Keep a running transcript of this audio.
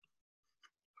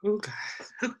Oh God.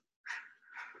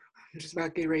 I'm just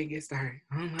about to get ready to get started.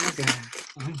 Oh my God.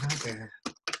 Oh my God.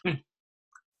 Mm,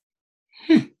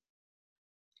 mm,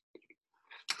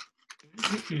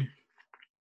 mm,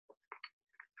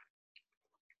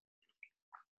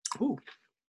 Ooh.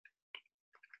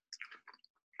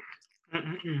 Mm,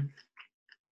 mm, mm.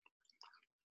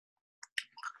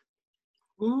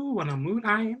 Ooh, what a mood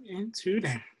I am in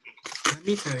today. Let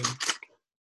me tell you.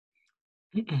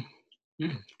 Mm, mm,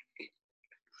 mm.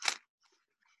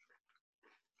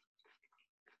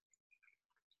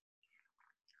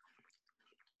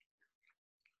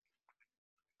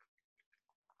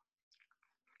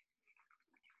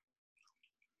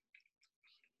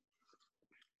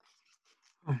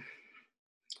 Oh,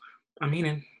 I'm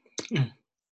eating. Mm.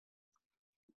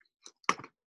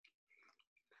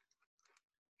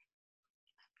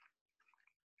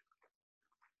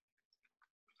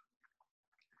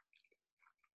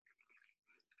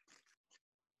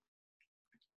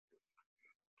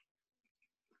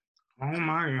 Oh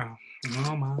my God.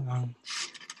 Oh my God.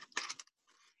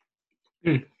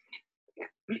 Mm,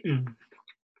 mm, mm.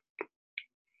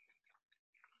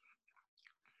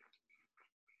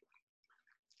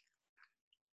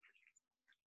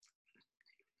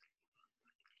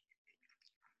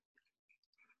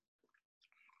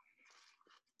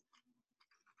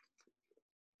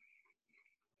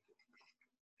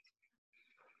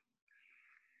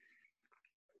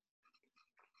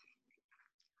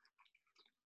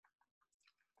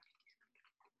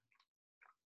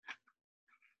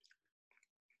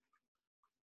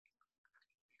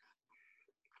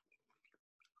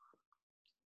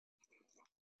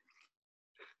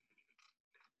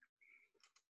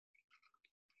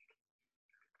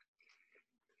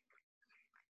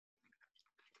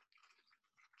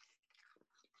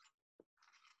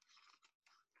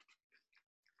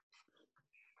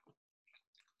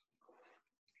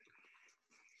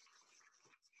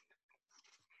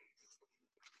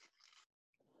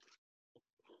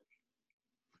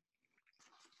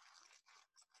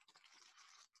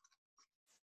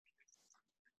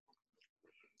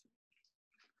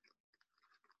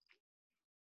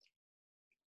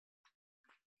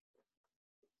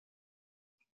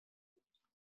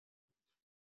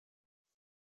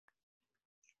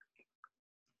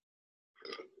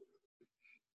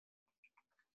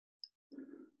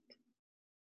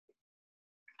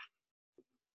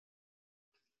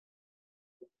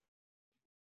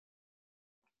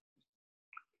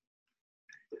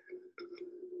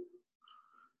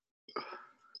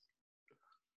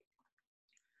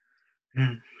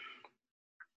 Mm.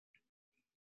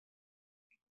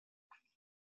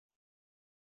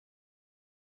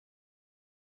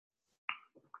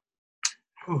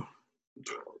 Oh,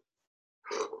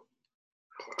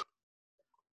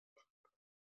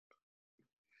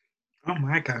 oh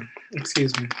my God.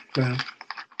 Excuse me. But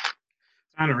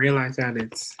trying to realize that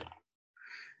it's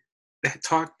that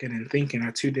talking and thinking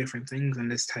are two different things in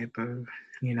this type of,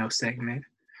 segment.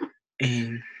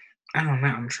 And I don't know.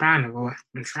 I'm trying to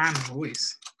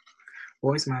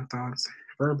voice my thoughts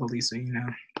verbally, so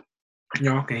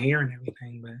y'all can hear and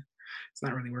everything. But it's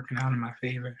not really working out in my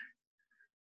favor.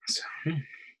 So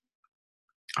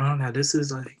I don't know. This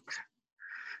is like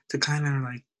to kind of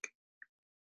like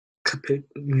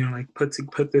like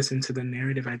put this into the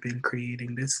narrative I've been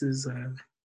creating. This is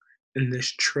in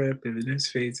this trip in this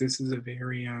phase. This is a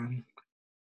very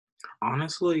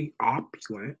honestly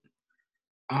opulent.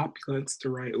 Opulent's the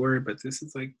right word, but this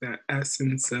is like that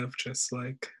essence of just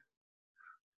like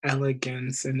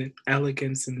elegance in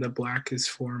the blackest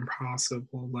form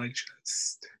possible, like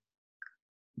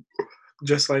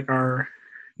just like our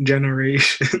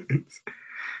generations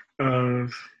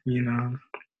of you know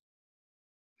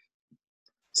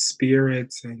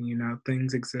spirits and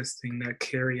things existing that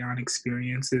carry on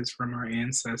experiences from our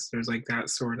ancestors, like that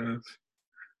sort of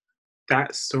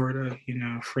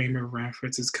frame of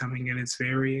reference is coming in. It's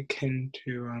very akin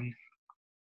to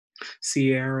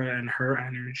Sierra and her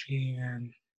energy,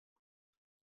 and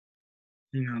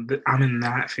I'm in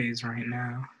that phase right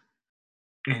now.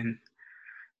 And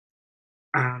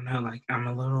I don't know, like I'm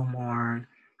a little more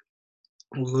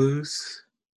loose,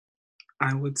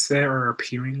 I would say, or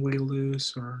appearingly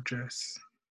loose, or just,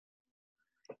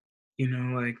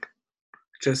 like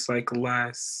just like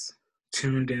less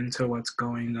tuned into what's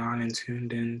going on and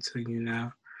tuned into,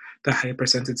 the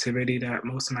hypersensitivity that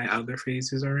most of my other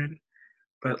phases are in.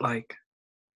 But like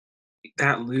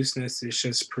that looseness is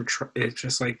it's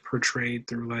just like portrayed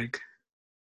through like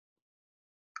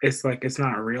it's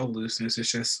not real looseness,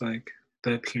 it's just like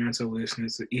the appearance of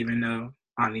looseness, even though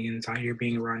on the inside you're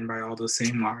being run by all the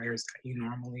same liars that you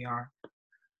normally are.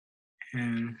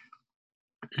 And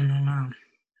I don't know,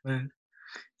 but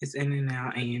it's in and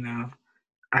out, and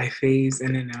I phase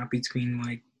in and out between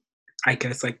like I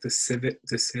guess like the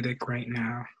cynic right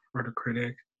now or the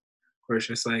critic, where it's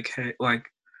just hey,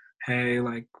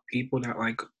 like people that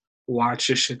like watch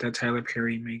the shit that Tyler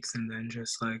Perry makes and then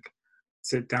just like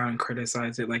sit down and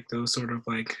criticize it, like those sort of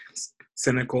like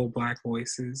cynical black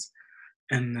voices,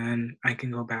 and then I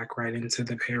can go back right into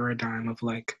the paradigm of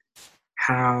like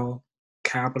how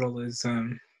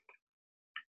capitalism,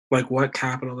 like what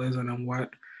capitalism and what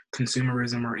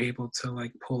consumerism are able to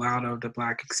like pull out of the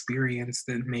black experience,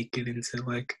 then make it into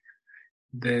like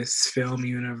this film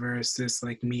universe, this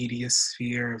like media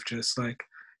sphere of just like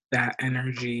that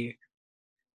energy.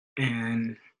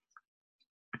 And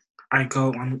I'm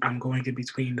going in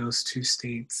between those two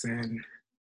states, and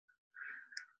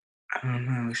I don't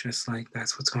know, it's just like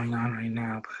that's what's going on right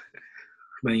now.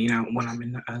 But when I'm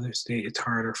in the other state, it's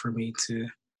harder for me to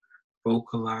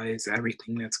vocalize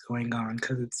everything that's going on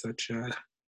because it's such a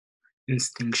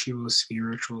instinctual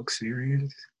spiritual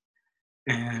experience.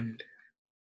 And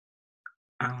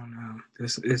I don't know.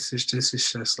 This is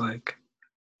just like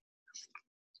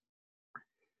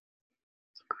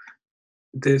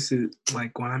this is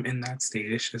like when I'm in that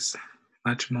state, it's just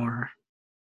much more.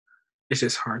 It's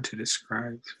just hard to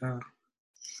describe. So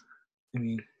I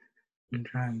mean, I'm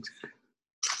trying to.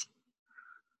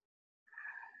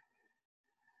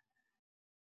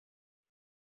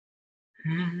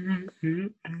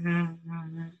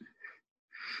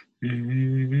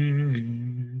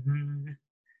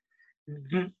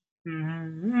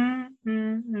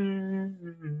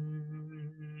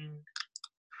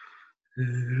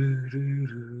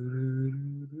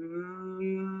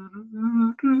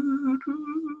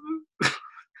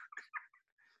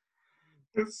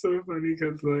 It's so funny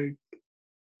because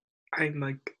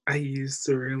I used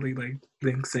to really like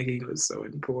think singing was so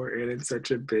important and such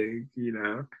a big,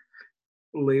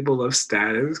 label of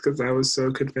status because I was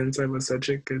so convinced I was such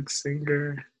a good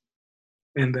singer.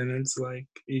 And then it's like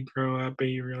you grow up and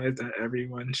you realize that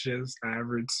everyone's just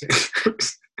average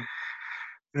singers.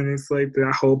 And it's like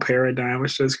that whole paradigm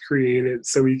was just created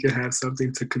so we could have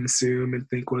something to consume and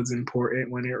think was important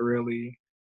when it really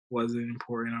wasn't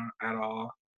important at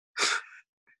all.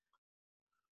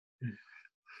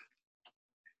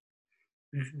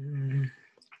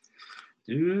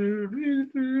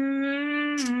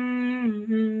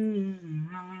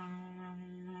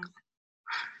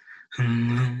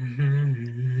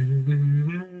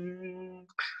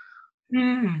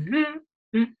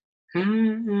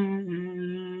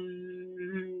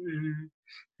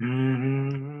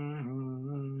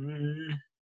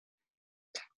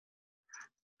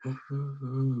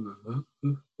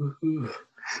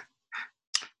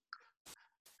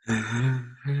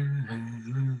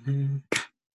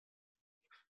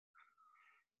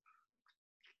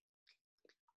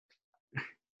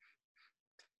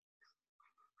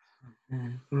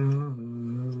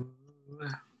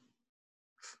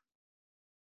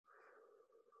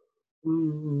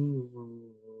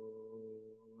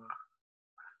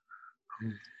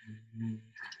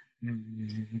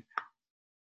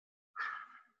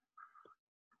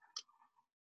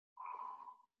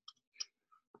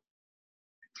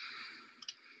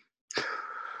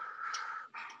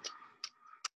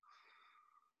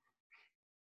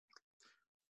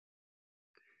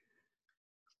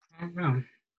 I don't know.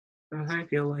 I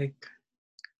feel like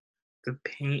the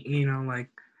pain, like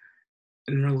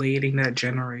and relating that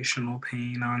generational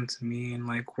pain onto me and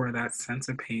like where that sense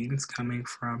of pain is coming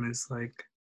from is like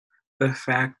the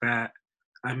fact that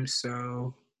I'm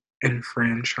so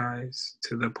enfranchised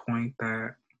to the point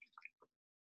that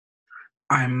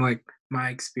I'm like my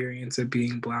experience of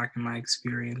being black and my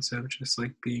experience of just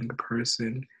like being a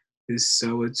person is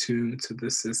so attuned to the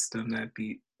system that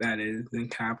is in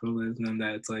capitalism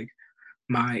that it's like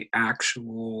my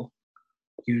actual,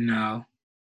 you know,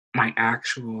 my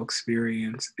actual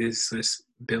experience is just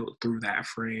built through that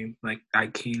frame. Like I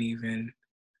can't even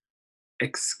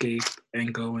escape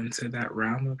and go into that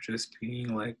realm of just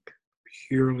being like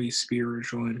purely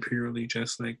spiritual and purely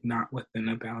just like not within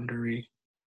a boundary.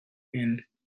 And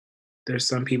there's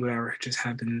some people that just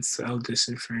have been so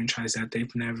disenfranchised that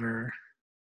they've never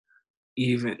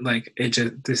even like it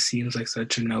just this seems like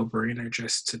such a no-brainer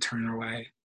just to turn away.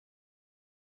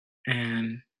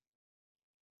 And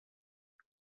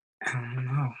I don't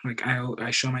know, like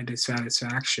I show my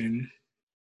dissatisfaction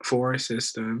for a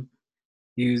system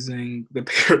using the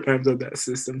paradigms of that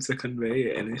system to convey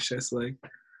it. And it's just like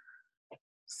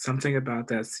something about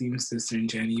that seems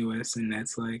disingenuous. And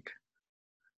that's like,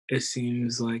 it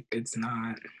seems like it's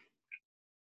not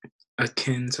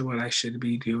akin to what I should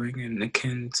be doing and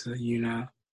akin to,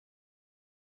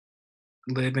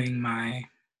 living my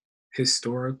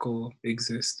historical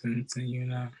existence,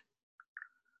 and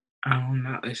I don't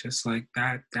know, it's just like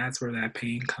that's where that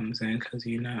pain comes in, because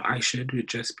I should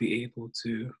just be able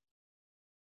to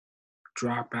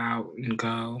drop out and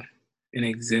go and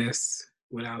exist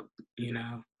without, you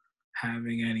know,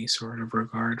 having any sort of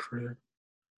regard for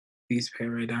these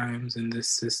paradigms and this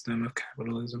system of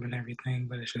capitalism and everything.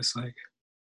 But it's just like,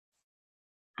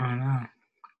 I don't know.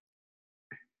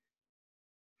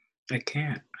 I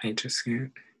can't. I just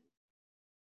can't.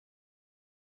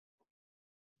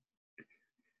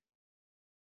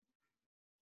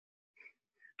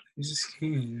 I just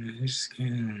can't. I just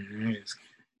can't.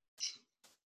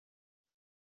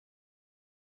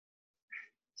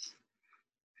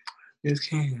 I just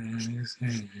can't. I just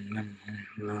can't.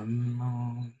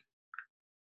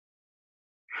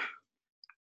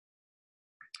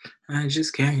 I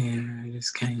just can't. I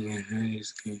just can't. I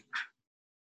just can't.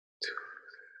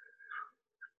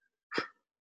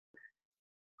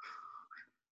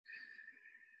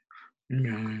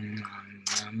 No,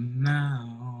 no.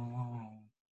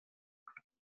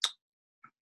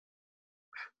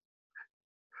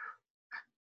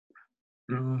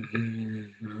 No,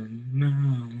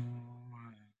 no.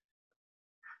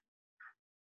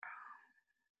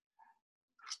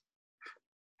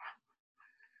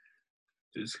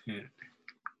 Just can't.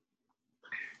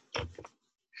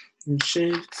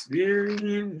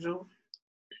 Shakespearean Joe.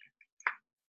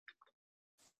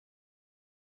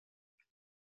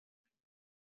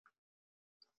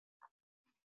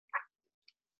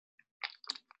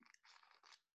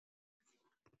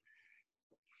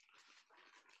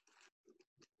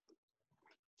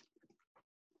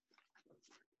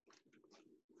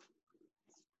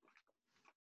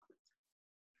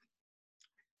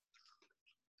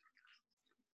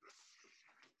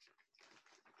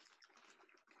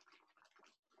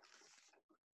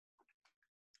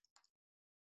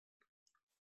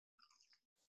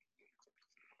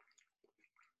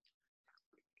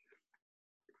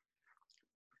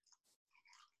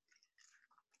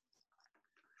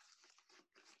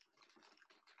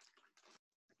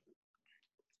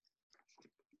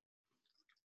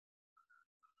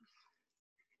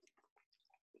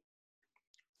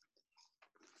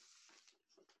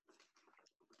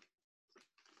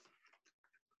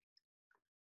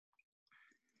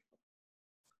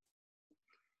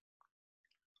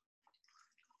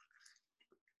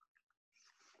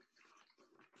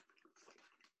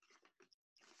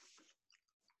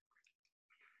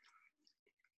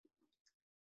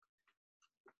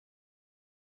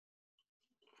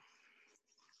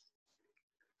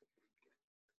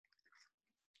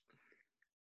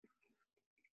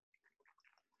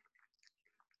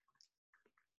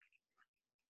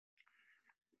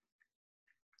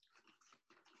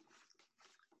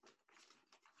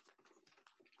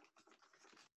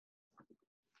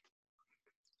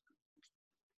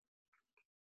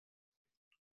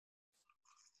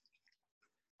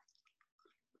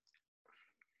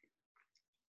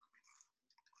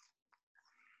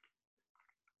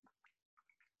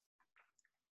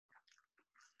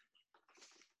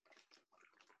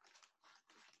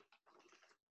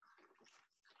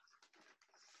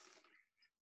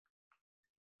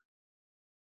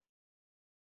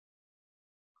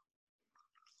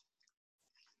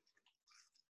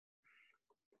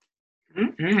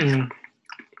 Mm-mm.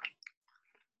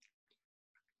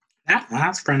 That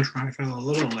last French fry felt a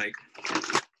little like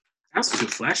that's too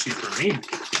fleshy for me.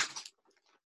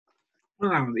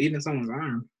 Well, I was eating someone's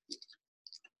arm.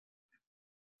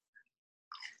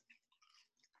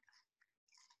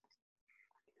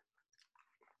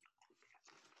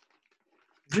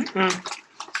 Mm-mm.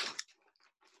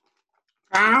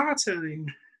 I'll tell you.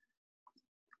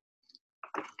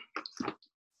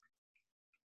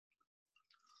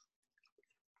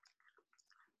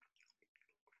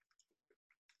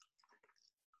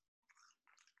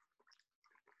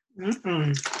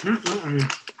 Mm-mm. Mm-mm.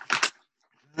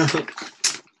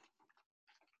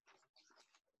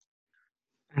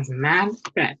 As a matter of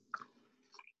fact.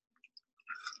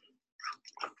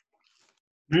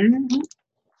 Mm-hmm.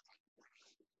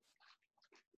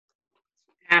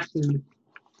 After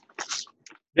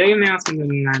big announcement of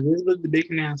the night. This was the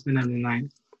big announcement of the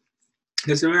night.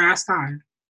 This is where I started.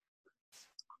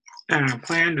 And I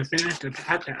plan to finish the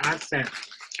chapter I said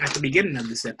at the beginning of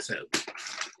this episode.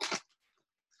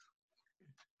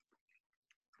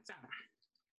 So,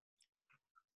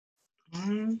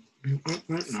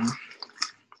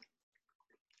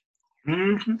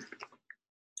 mm-hmm.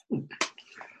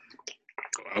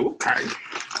 Okay.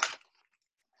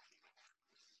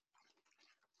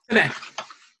 Today,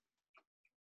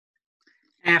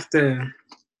 after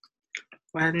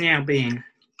has now been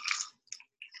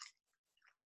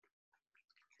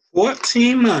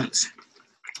 14 months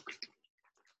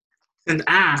since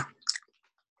I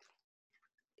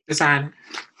decided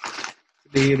to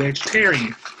be a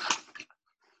vegetarian.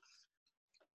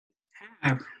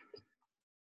 I've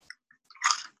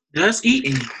just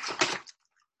eaten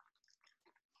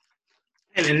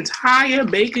an entire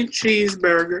bacon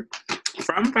cheeseburger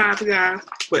from Five Guys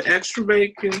with extra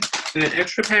bacon and an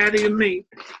extra patty of meat.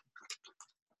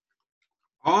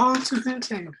 All to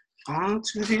himself. All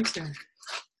to himself.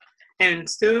 And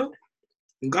still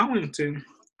going to.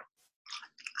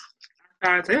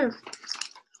 Guys, if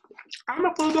I'm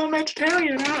a full-blown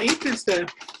vegetarian, I don't eat this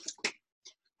stuff.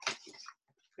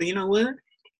 But you know what?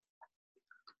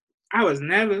 I was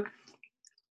never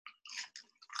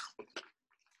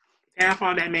down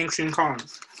on that mainstream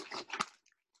cause.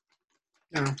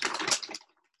 No.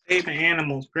 Saving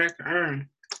animals, correct to earn,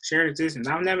 shared existence.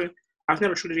 I was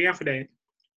never truly down for that.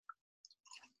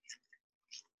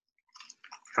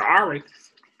 For Ari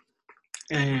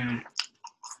and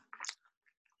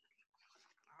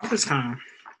all this time,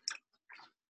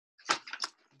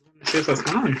 doing shit for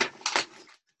fun.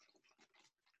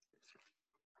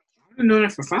 I've been doing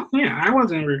it for fun. Yeah, I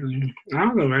was a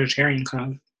vegetarian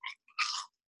cause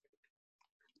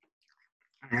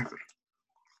I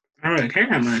don't really care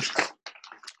that much.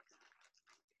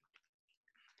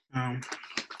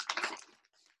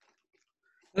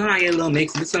 This I get a little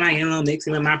mixy. This I get a little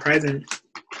mixy with my present.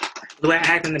 The way I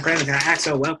act in the present, I act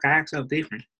so well, I act so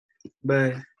different.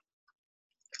 But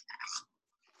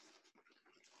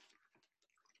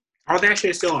all that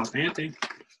shit is still authentic.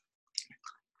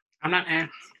 I'm not acting.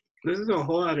 This is a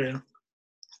whole other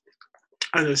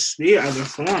sphere, other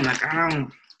form. Like I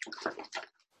don't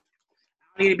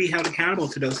need to be held accountable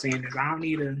to those standards. I don't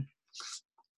need to.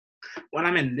 When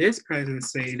I'm in this present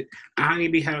state, I don't need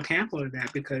to be held accountable to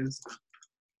that because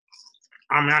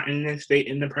I'm not in this state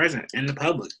in the present, in the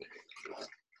public.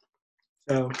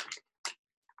 So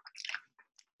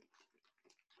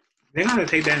they're gonna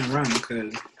take that and run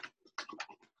because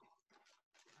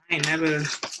I ain't never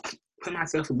put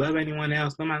myself above anyone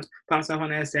else. Put myself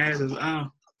on that status of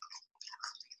I'm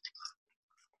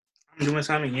doing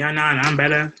something. You're not. And I'm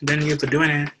better than you for doing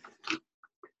it.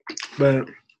 But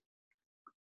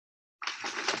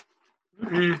I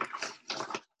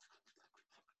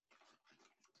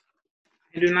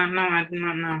do not know. I do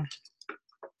not know.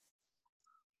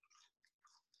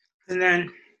 And then I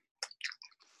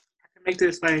can make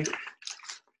this like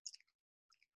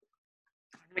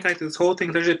this whole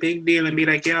thing such a big deal and be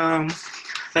like, yo,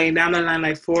 like down the line,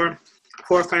 like 4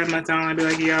 or 5 months down, I'd be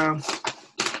like, yo,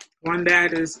 one day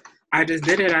I just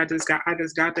did it. I got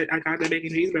the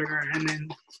bacon cheeseburger, and then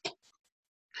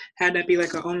had that be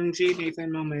like an OMG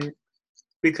Nathan moment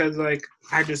because like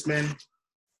I just been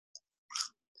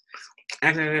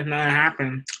acting as if nothing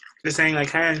happened. Just saying like,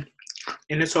 hey,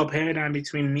 in this whole paradigm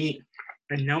between meat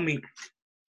and no meat,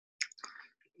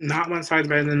 not one side's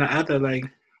better than the other. Like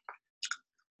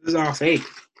this is all fake.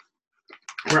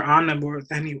 We're omnivores,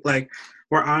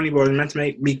 we're omnivores, meant to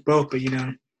make both, but you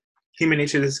know, human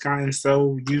nature has gotten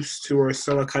so used to or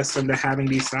so accustomed to having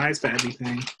these sides for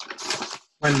everything.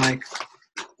 When like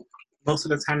most of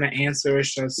the time the answer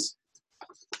is just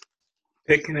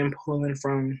picking and pulling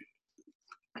from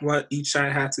what each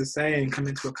side has to say and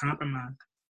coming to a compromise.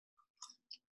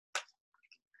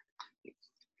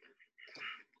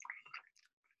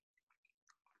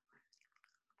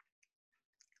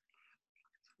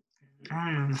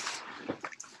 I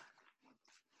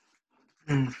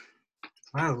don't know.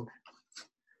 Wow.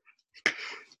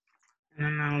 I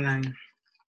don't know, like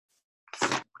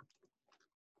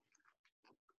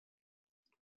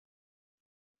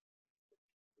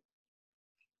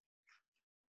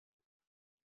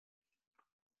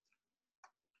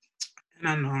I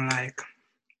don't know, like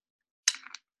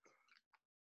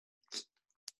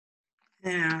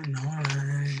yeah, I know,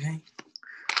 like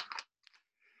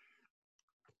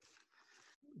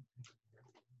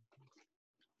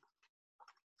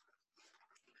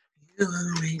you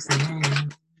always say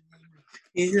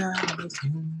you always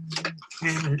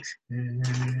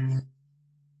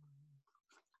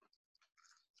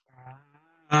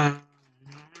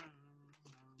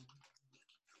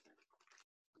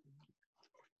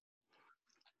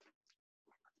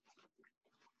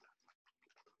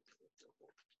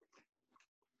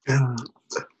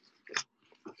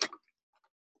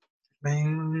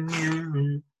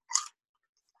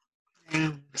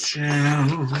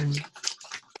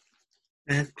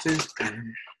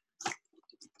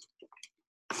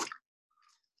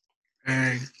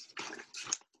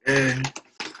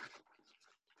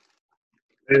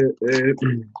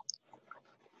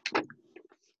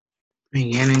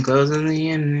Beginning, closing the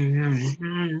end.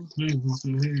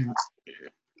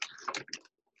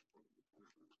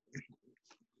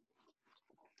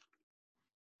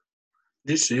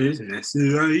 This is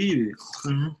necessary.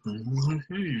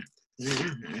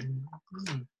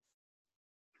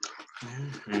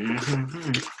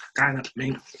 Gotta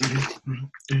make.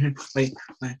 Wait,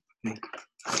 wait.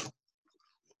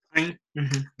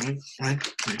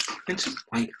 It's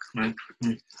like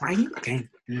why you can't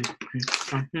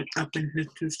up in the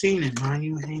two scene and why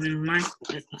you hating like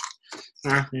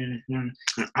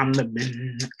I'm the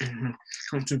bin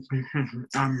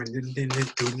I'm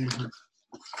the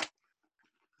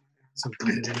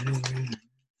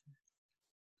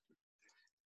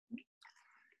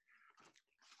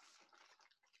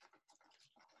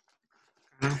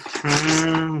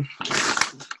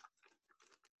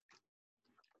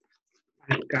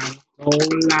I got a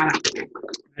whole lot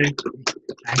like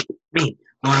me.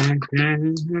 I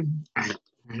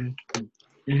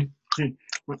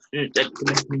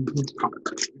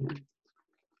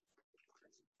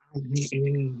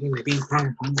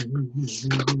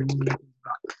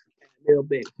little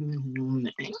bit.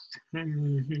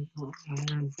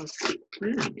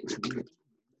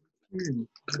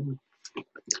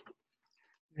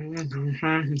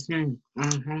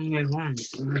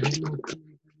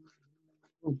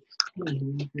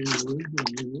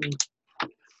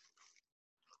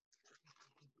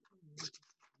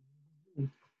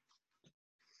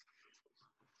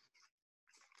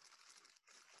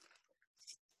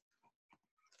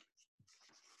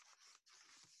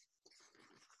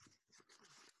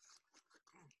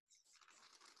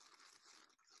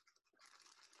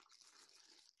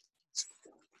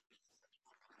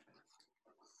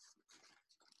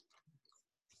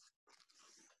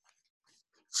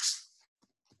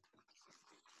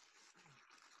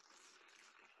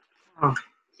 Oh.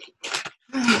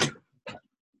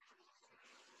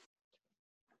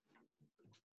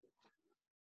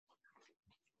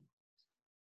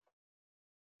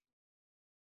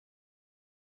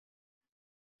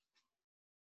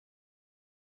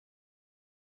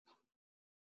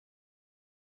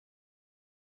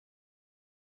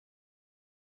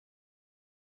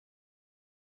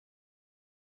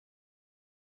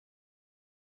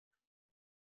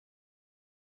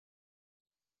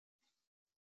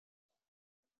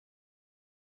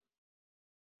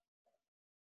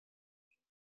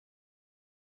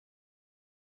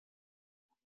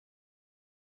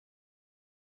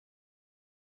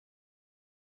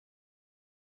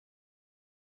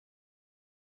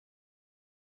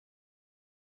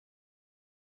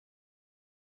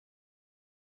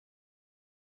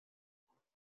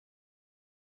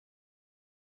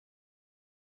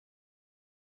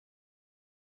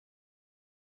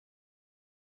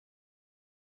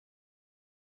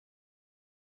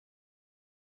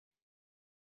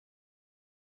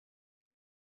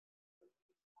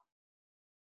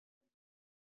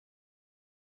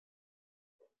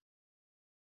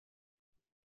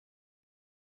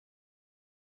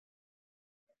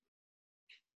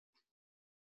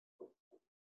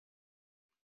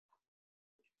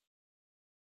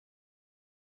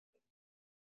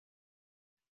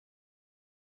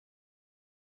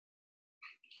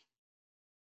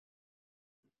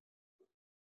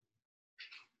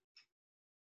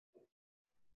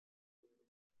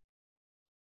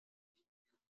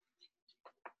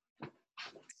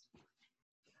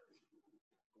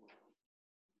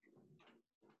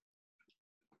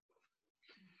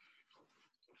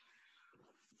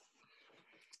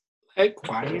 Like,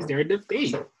 why is there a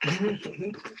debate? I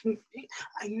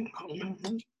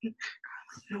don't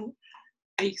know.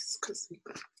 Ice, cause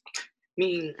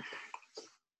me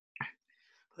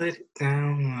put it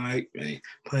down like me,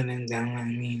 put it down like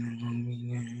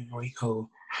me, Rico.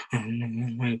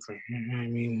 I'm wait for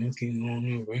me, looking on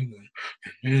the regular.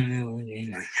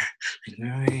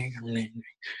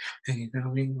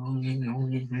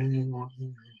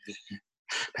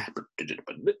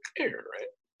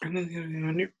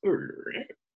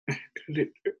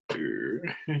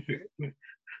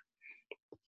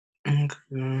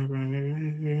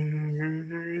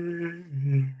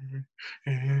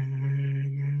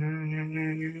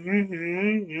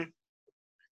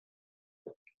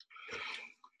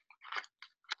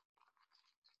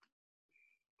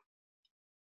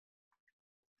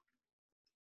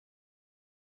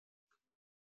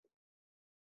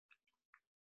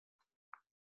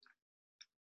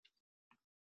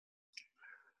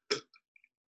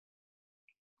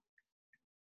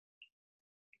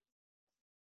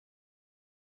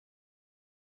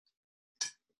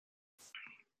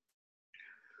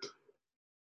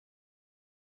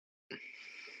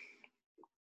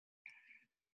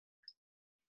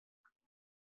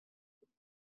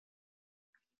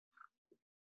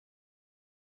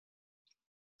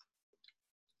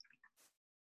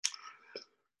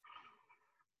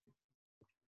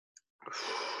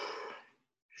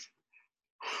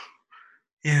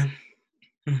 Yeah.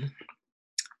 Mhm.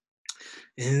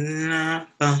 In our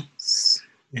thoughts.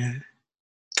 Yeah.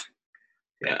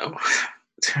 Yo,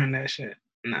 turn that shit.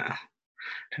 Nah,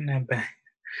 turn that back.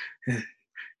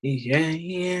 Yeah,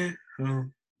 yeah. Yeah.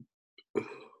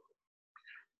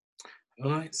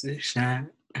 Voices shine.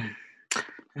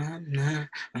 I'm not.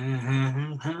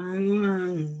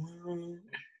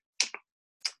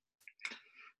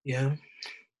 Yeah.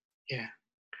 Yeah.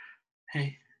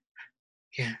 Hey.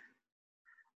 Yeah.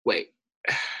 Wait.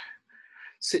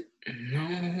 Sit.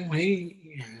 No way.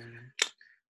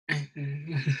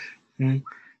 My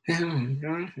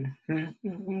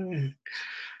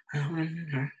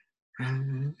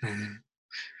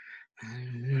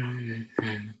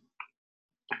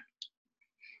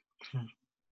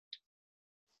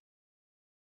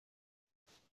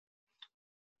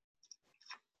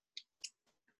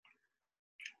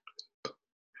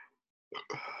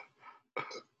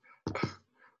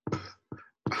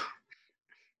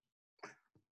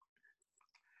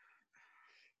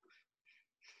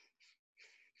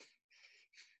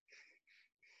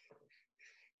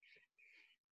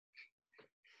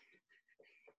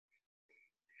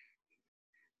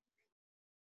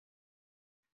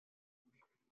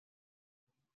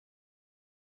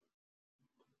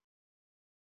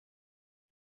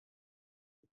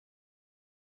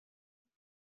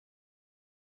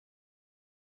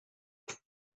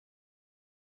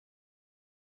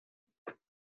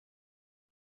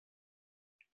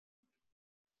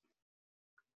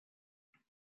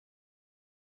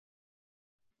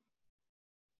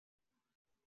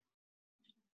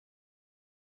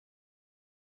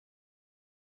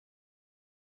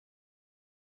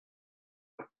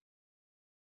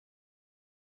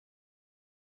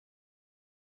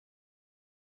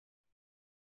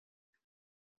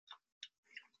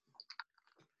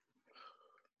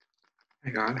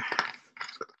God.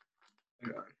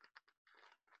 My God.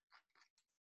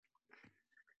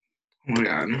 Oh my God. Oh my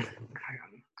God. I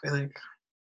feel like,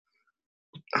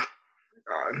 oh my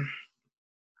God.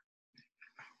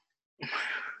 I'm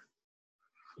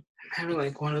having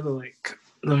like one of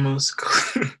the most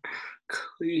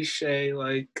cliche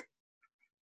like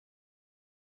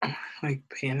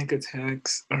panic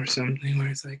attacks or something where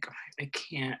it's like I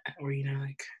can't, or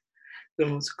like the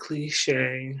most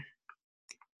cliche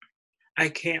I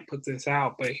can't put this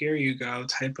out, but here you go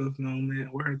type of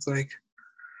moment where it's like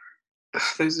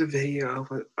there's a video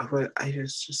of what I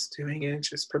just doing it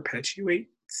just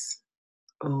perpetuates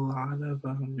a lot of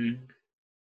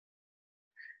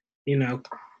you know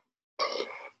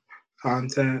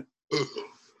content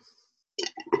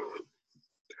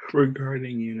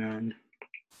regarding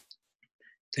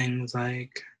things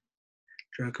like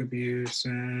drug abuse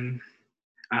and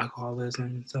alcoholism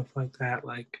and stuff like that,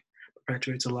 like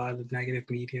perpetuates a lot of the negative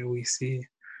media we see.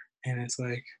 And it's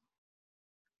like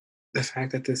the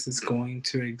fact that this is going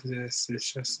to exist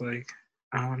is just like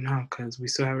I don't know, because we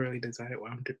still haven't really decided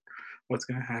what's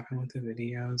going to happen with the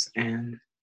videos. And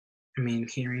I mean,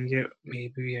 hearing it,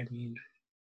 maybe, I mean,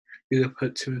 you could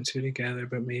put two and two together,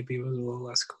 but maybe it was a little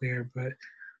less clear. But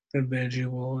the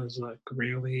visual is like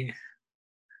really,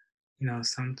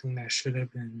 something that should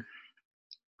have been,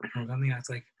 or something that's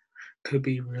like, could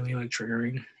be really like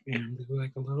triggering and be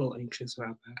like a little anxious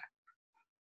about that.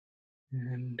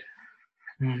 And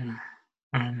I don't know.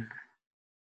 I don't know.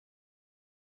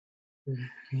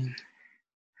 I mean,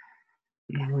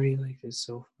 I'm already like just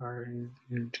so far and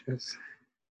just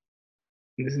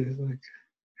this is like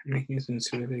making this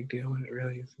into a big deal when it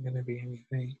really isn't gonna be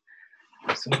anything.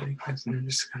 So I guess I'm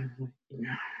just gonna like,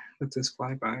 let this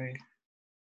fly by.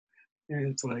 And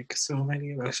it's like so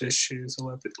many of us just choose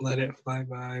to let it fly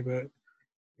by, but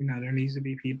there needs to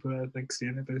be people that like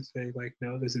stand up and say like,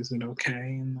 no, this isn't okay,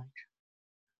 and like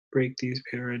break these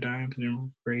paradigms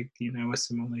and break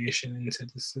assimilation into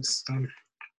the system.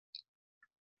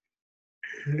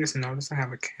 I just noticed I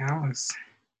have a callus.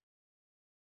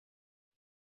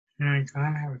 Oh my God,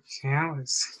 I have a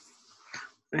callus.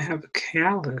 I have a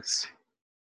callus.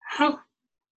 Oh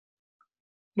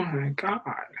my God.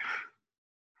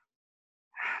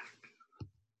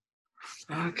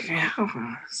 A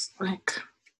callus. Like,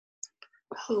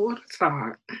 who would have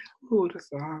thought? Who would have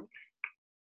thought?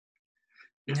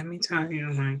 Let me tell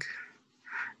you, like,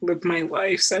 live my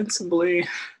life sensibly.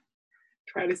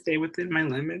 Try to stay within my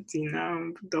limits,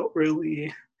 don't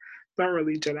really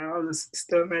jet out of the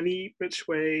system any which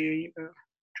way,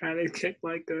 try to kick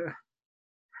like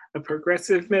a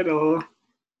progressive middle,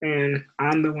 and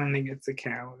I'm the one that gets the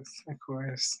callus, of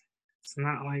course. It's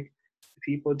not like the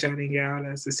people jutting out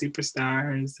as the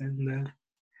superstars and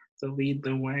the lead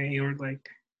the way, or like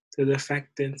the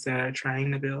defectants that are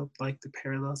trying to build like the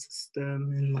parallel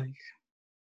system and like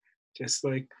just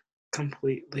like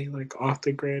completely like off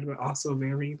the grid, but also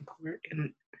very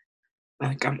important.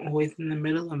 Like I'm always in the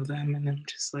middle of them, and I'm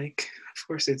just like, of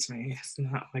course it's me. It's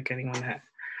not like anyone that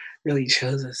really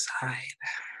chose a side.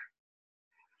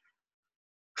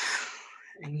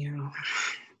 And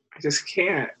I just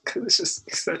can't because it's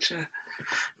just such a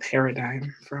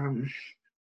paradigm from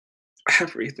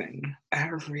everything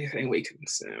we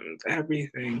consumed,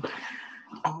 everything,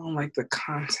 all like the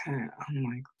content on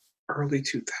like early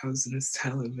 2000s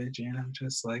television. I'm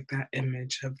just like that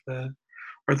image of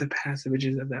the past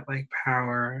images of that like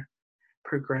power,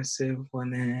 progressive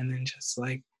women, and just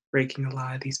like breaking a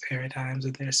lot of these paradigms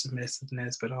of their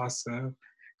submissiveness, but also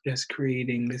just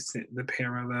creating the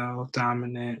parallel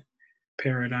dominant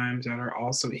paradigms that are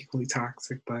also equally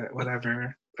toxic, but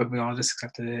whatever. But we all just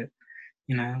accepted it,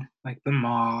 like the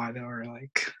mod or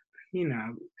like, you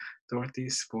know, Dorothy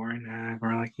Spornak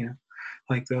or like,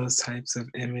 like those types of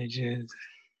images.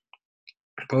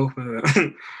 Both of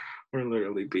them were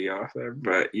literally be off there.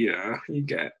 But yeah,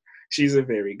 she's a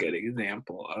very good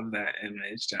example of that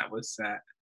image that was set.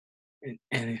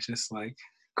 And it's just like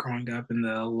growing up in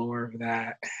the allure of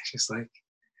that, it's just like,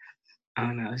 I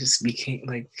don't know, it just became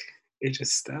like, it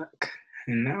just stuck.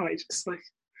 And now I just like,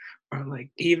 or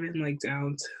like even like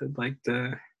down to like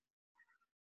I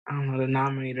don't know, the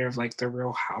denominator of like the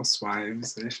Real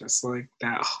Housewives. It's just like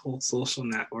that whole social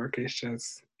network is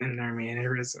just in their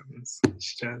mannerisms.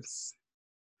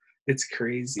 It's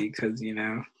crazy because,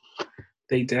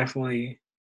 they definitely,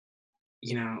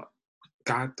 you know,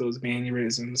 got those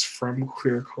mannerisms from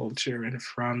queer culture and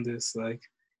from this like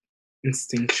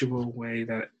instinctual way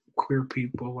that queer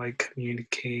people like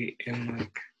communicate and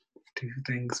like do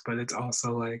things. But it's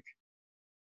also like,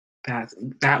 that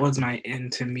that was my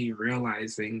end to me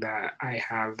realizing that I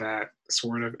have that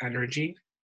sort of energy,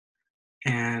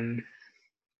 and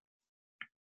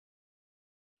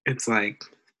it's like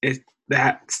it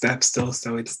that step's still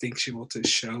so instinctual to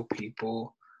show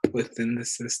people within the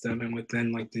system and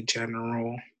within like the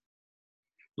general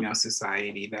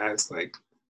society, that's like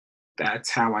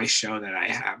that's how I show that I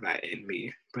have that in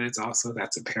me. But it's also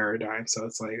that's a paradigm, so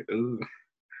it's like, ooh,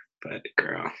 but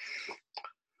girl.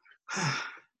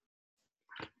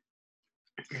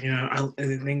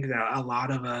 I think that a lot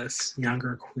of us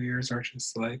younger queers are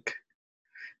just like,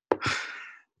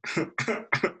 I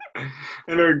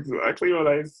know exactly what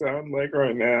I sound like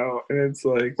right now, and it's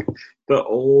like the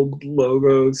old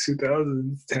logo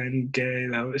 2010 gay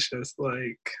that was just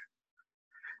like,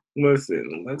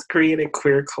 listen, let's create a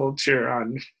queer culture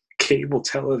on cable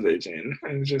television,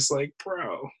 and it's just like,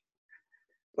 bro,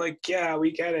 like, yeah,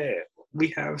 we get it. We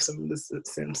have some of the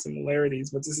same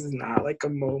similarities, but this is not like a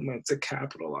moment to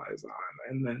capitalize on.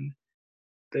 And then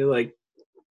they like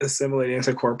assimilate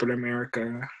into corporate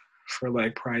America for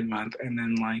like Pride Month, and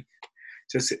then like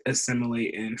just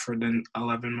assimilate in for the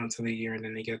 11 months of the year, and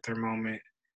then they get their moment.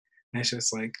 And it's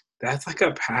just like, that's like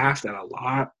a path that a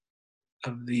lot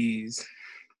of these,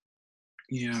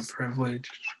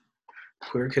 privileged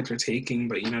queer kids are taking,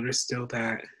 but there's still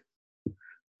that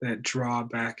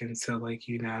drawback into like,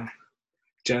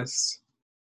 just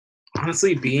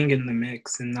honestly being in the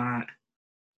mix and not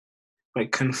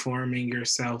like conforming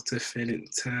yourself to fit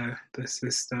into the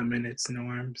system and its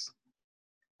norms.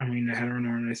 I mean, the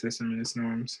heteronormative system and its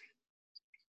norms.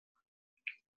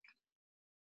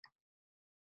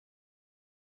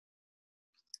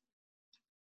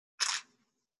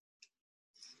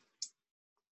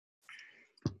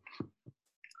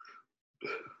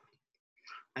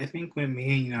 I think with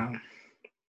me, I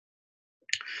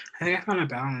think I found a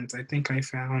balance. I think I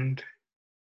found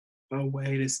a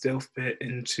way to still fit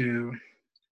into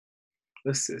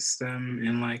the system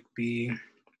and like be,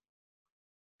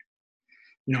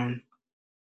 you know,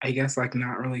 I guess like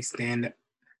not really stand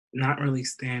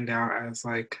out as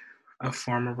like a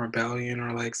form of rebellion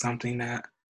or like something that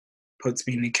puts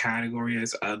me in the category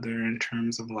as other in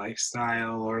terms of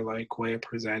lifestyle or like way of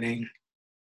presenting.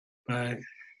 But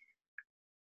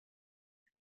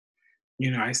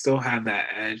I still have that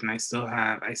edge, and I still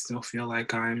feel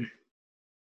like I'm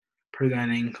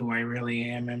presenting who I really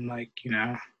am, and like,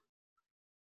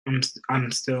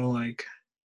 I'm still like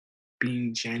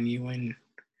being genuine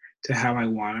to how I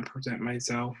want to present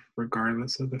myself,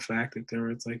 regardless of the fact that there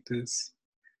is like this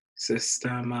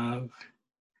system of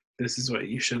this is what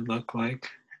you should look like.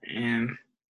 And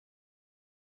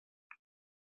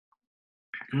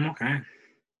I'm okay.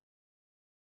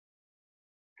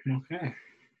 I'm okay.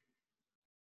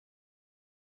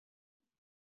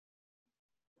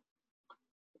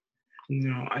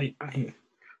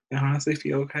 I I honestly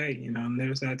feel okay, and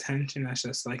there's that tension that's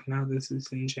just like, no, this is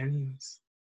ingenuous.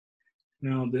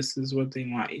 No, this is what they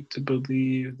want you to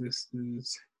believe. This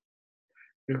is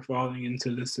you're falling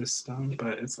into the system,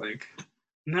 but it's like,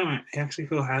 no, I actually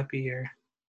feel happy here.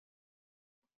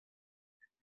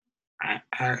 I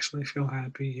actually feel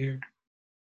happy here.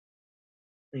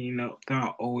 And,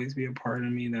 there'll always be a part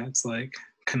of me that's like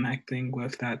connecting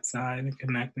with that side and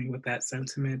connecting with that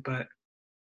sentiment, but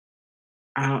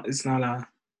I don't. It's not a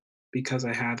because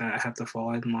I had that. I have to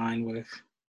fall in line with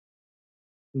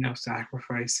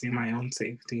sacrificing my own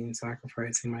safety and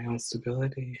sacrificing my own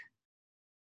stability.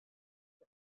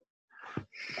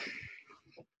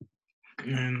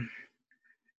 And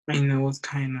I know it's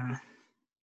kind of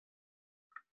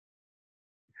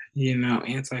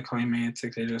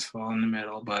anticlimactic to just fall in the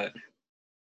middle, but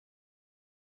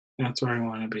that's where I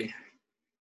want to be.